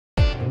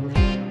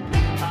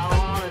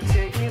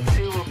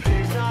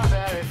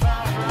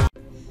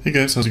Hey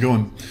guys, how's it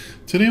going?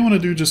 Today I want to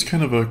do just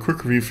kind of a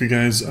quick review for you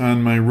guys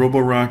on my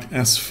Roborock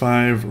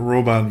S5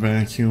 robot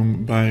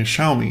vacuum by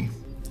Xiaomi.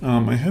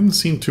 I hadn't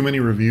seen too many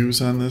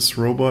reviews on this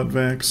robot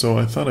vac, so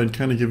I thought I'd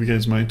kind of give you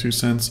guys my 2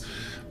 cents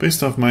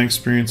based off my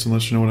experience and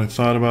let you know what I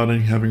thought about it,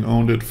 having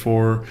owned it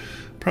for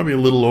probably a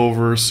little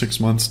over 6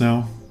 months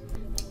now.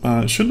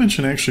 I should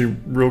mention actually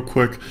real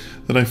quick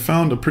that I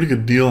found a pretty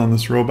good deal on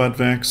this robot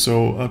vac,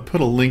 so I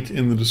put a link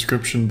in the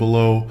description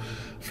below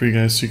for you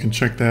guys so you can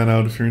check that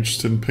out if you're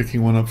interested in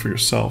picking one up for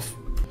yourself.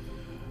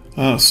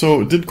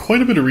 So did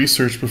quite a bit of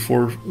research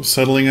before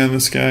settling on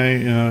this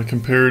guy,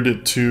 compared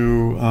it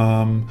to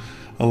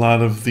a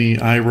lot of the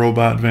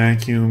iRobot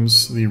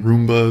vacuums, the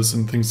Roombas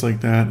and things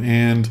like that,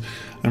 and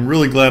I'm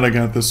really glad I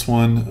got this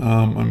one.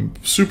 I'm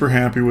super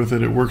happy with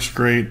it. It works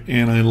great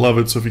and I love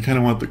it. So if you kind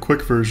of want the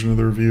quick version of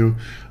the review,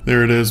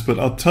 there it is, but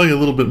I'll tell you a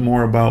little bit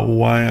more about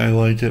why I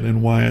like it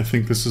and why I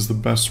think this is the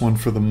best one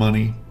for the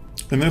money.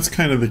 And that's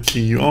kind of the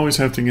key. You always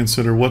have to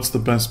consider what's the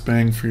best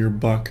bang for your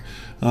buck.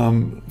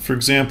 For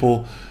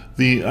example,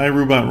 the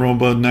iRobot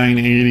Roomba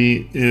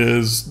 980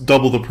 is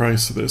double the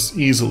price of this,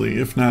 easily,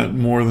 if not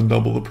more than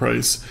double the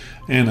price.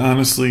 And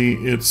honestly,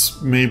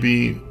 it's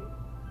maybe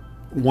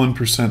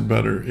 1%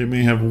 better. It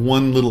may have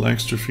one little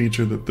extra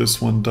feature that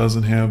this one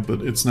doesn't have,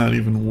 but it's not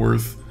even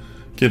worth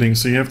getting.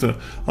 So you have to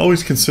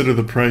always consider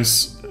the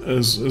price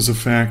as a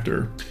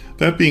factor.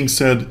 That being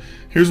said,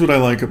 here's what I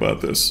like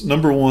about this.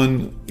 Number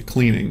one,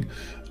 cleaning.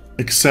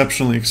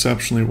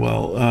 Exceptionally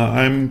well.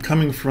 I'm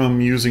coming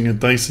from using a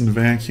Dyson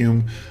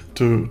vacuum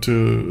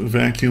to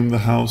vacuum the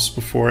house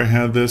before I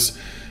had this.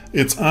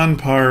 It's on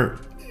par,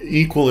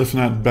 equal if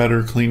not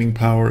better cleaning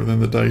power than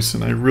the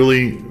Dyson.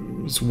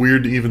 It's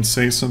weird to even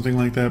say something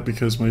like that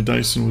because my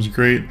Dyson was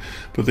great,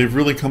 but they've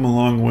really come a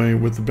long way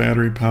with the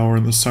battery power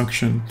and the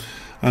suction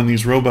on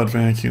these robot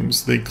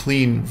vacuums. They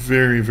clean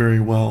very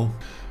well.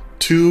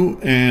 Two,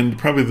 and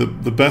probably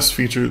the best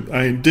feature,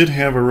 I did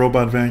have a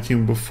robot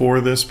vacuum before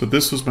this, but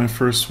this was my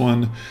first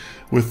one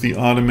with the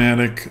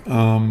automatic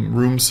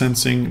room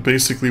sensing.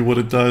 Basically what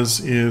it does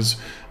is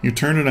you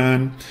turn it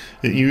on,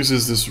 it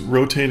uses this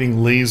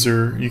rotating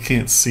laser. You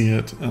can't see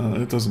it,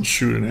 it doesn't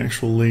shoot an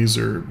actual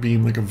laser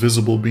beam like a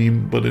visible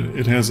beam, but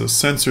it has a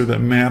sensor that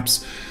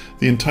maps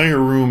the entire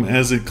room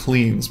as it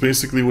cleans.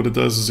 Basically what it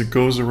does is it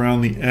goes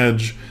around the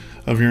edge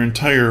of your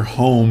entire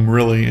home,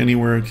 really,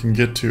 anywhere it can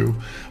get to,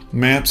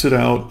 maps it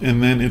out,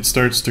 and then it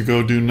starts to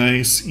go do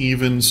nice,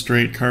 even,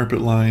 straight carpet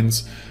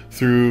lines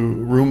through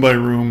room by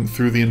room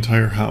through the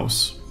entire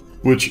house,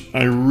 which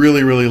I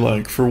really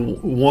like. For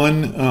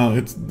one,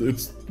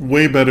 it's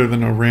way better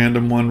than a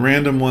random one.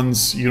 Random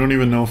ones, you don't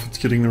even know if it's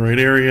getting the right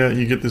area.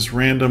 You get this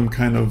random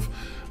kind of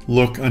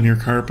look on your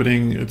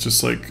carpeting. It's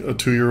just like a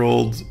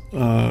 2-year-old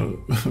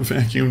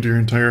vacuumed your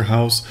entire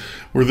house,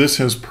 where this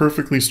has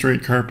perfectly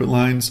straight carpet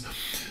lines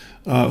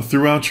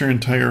throughout your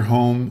entire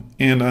home,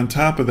 and on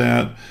top of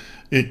that,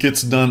 it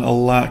gets done a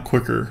lot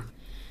quicker.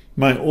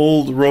 My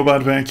old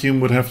robot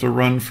vacuum would have to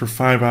run for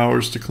 5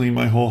 hours to clean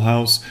my whole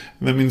house,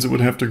 and that means it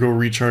would have to go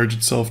recharge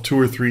itself 2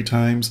 or 3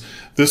 times.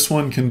 This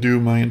one can do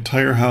my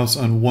entire house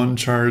on one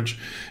charge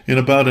in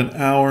about an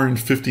hour and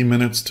 50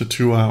 minutes to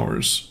 2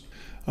 hours.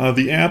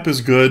 The app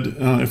is good.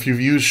 If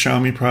you've used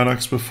Xiaomi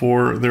products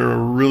before, they're a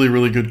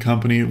really good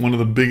company, one of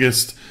the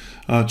biggest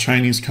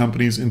Chinese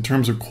companies in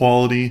terms of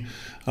quality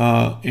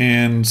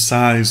and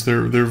size.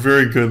 They're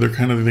very good. They're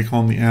kind of, they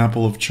call them the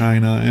Apple of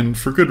China, and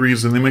for good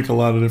reason. They make a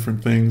lot of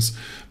different things,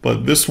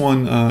 but this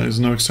one is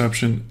no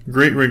exception.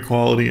 Great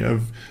quality.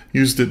 I've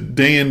used it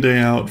day in day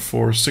out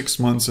for 6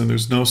 months, and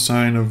there's no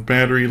sign of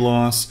battery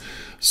loss,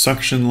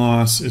 suction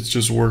loss. It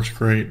just works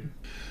great.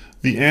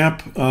 The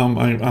app,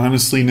 I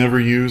honestly never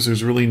use.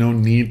 There's really no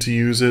need to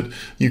use it.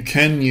 You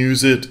can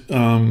use it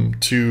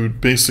to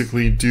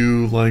basically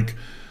do like,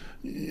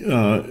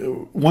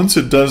 once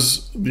it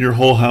does your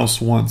whole house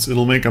once,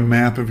 it'll make a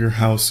map of your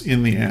house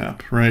in the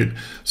app, right?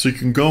 So you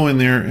can go in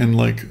there and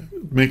like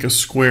make a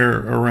square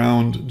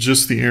around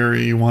just the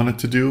area you want it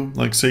to do.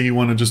 Like say you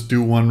want to just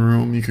do one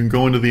room, you can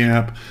go into the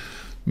app,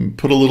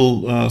 put a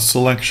little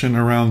selection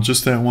around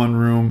just that one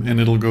room, and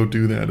it'll go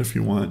do that if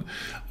you want.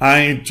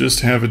 I just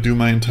have it do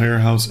my entire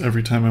house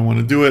every time I want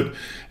to do it,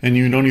 and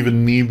you don't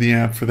even need the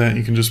app for that.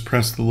 You can just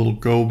press the little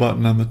go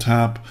button on the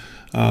top,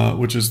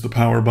 which is the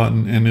power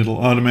button, and it'll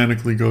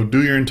automatically go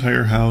do your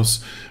entire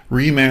house,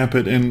 remap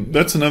it. And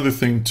that's another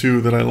thing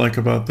too that I like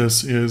about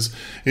this, is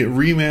it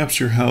remaps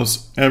your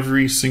house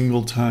every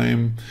single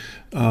time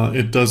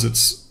it does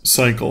its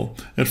cycle.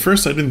 At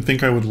first I didn't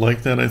think I would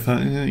like that. I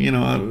thought, you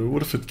know,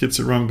 what if it gets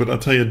it wrong? But I'll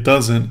tell you, it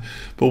doesn't.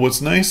 But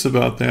what's nice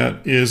about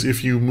that is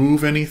if you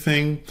move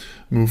anything,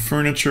 move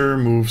furniture,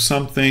 move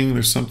something,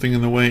 there's something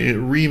in the way, it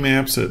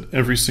remaps it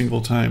every single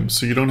time.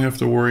 So you don't have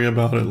to worry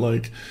about it.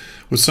 Like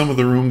with some of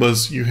the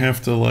Roombas, you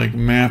have to like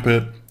map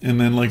it,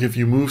 and then like if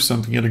you move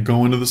something, you got to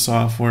go into the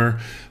software,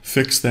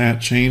 fix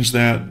that, change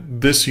that.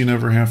 This you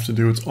never have to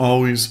do. It's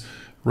always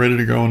ready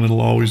to go, and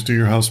it'll always do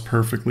your house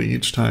perfectly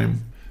each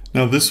time.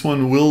 Now this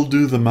one will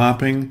do the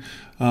mopping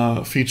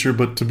feature,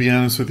 but to be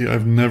honest with you,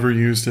 I've never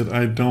used it.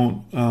 I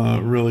don't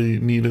really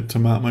need it to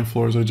mop my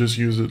floors. I just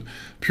use it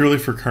purely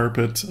for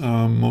carpet.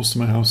 Most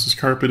of my house is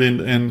carpeted,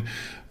 and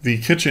the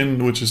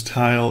kitchen, which is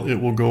tile, it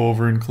will go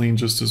over and clean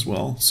just as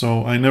well.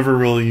 So I never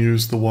really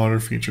use the water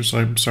feature, so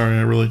I'm sorry,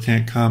 I really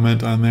can't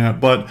comment on that.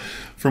 But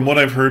from what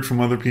I've heard from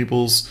other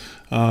people's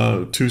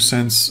 2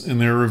 cents in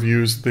their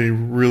reviews, they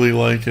really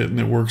like it and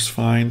it works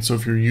fine. So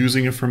if you're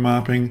using it for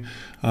mopping,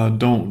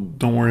 don't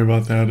worry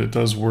about that. It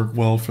does work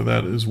well for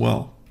that as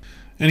well.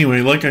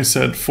 Anyway, like I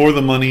said, for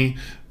the money,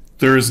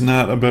 there is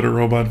not a better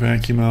robot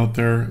vacuum out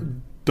there.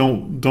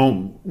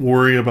 Don't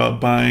worry about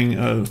buying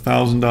a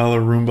 $1,000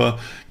 Roomba.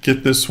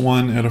 Get this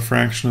one at a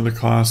fraction of the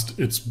cost.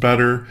 It's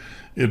better,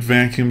 it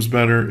vacuums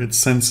better, it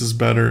senses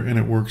better, and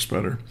it works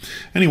better.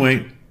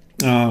 Anyway,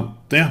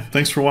 yeah,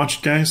 thanks for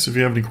watching, guys. If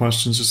you have any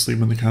questions, just leave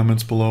them in the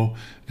comments below,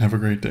 and have a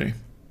great day.